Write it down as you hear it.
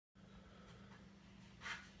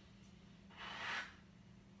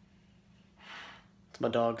my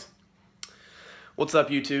dogs. What's up,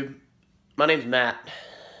 YouTube? My name's Matt.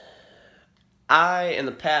 I, in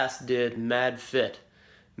the past, did Matt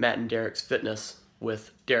and Derek's Fitness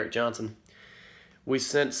with Derek Johnson. We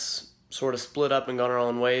since sort of split up and gone our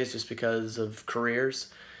own ways just because of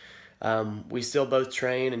careers. We still both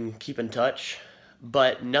train and keep in touch,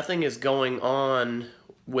 but nothing is going on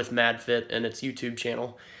with MadFit and its YouTube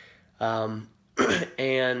channel.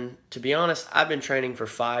 And to be honest, I've been training for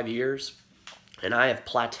 5 years, and I have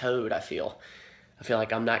plateaued, I feel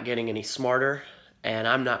like I'm not getting any smarter, and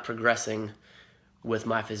I'm not progressing with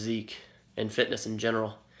my physique and fitness in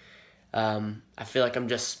general. I feel like I'm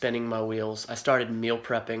just spinning my wheels. I started meal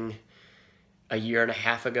prepping a year and a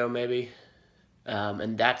half ago, maybe,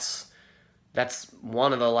 and that's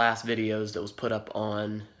one of the last videos that was put up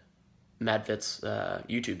on MadFit's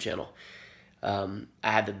YouTube channel. I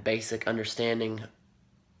had the basic understanding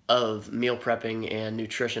of meal prepping and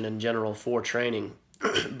nutrition in general for training,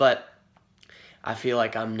 but I feel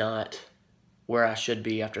like I'm not where I should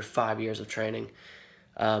be after 5 years of training.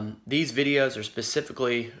 These videos are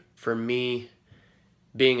specifically for me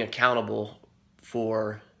being accountable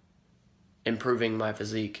for improving my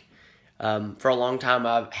physique. For a long time,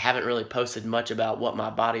 I haven't really posted much about what my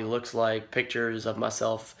body looks like, pictures of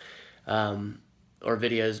myself, or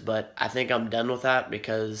videos, but I think I'm done with that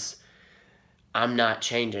because I'm not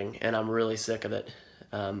changing and I'm really sick of it.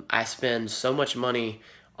 I spend so much money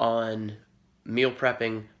on meal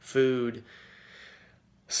prepping, food,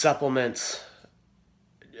 supplements,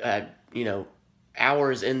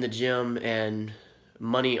 hours in the gym and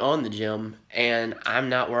money on the gym, and I'm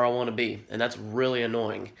not where I want to be, and that's really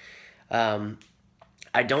annoying.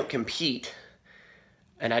 I don't compete,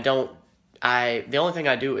 and the only thing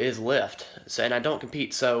I do is lift, and I don't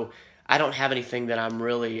compete, so I don't have anything that I'm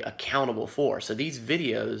really accountable for. So these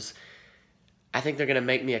videos, I think they're going to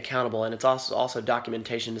make me accountable, and it's also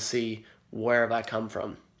documentation to see where have I come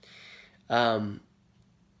from.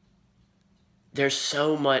 There's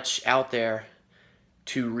so much out there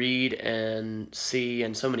to read and see,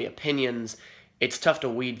 and so many opinions. It's tough to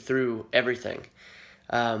weed through everything.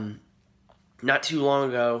 Not too long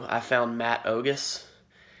ago, I found Matt Ogus.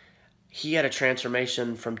 He had a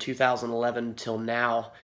transformation from 2011 till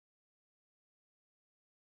now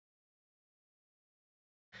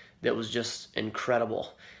that was just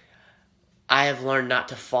incredible. I have learned not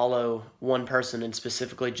to follow one person and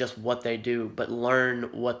specifically just what they do, but learn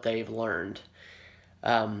what they've learned.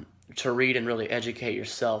 To read and really educate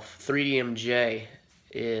yourself. 3DMJ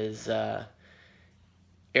is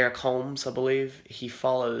Eric Holmes, I believe.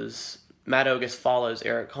 Matt Ogus follows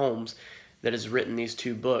Eric Holmes, that has written these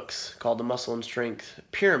 2 books called The Muscle and Strength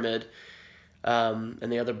Pyramid, and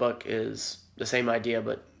the other book is the same idea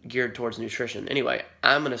but geared towards nutrition. Anyway,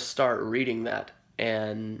 I'm going to start reading that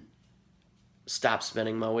and stop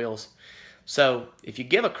spinning my wheels. So if you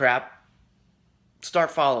give a crap, start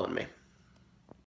following me.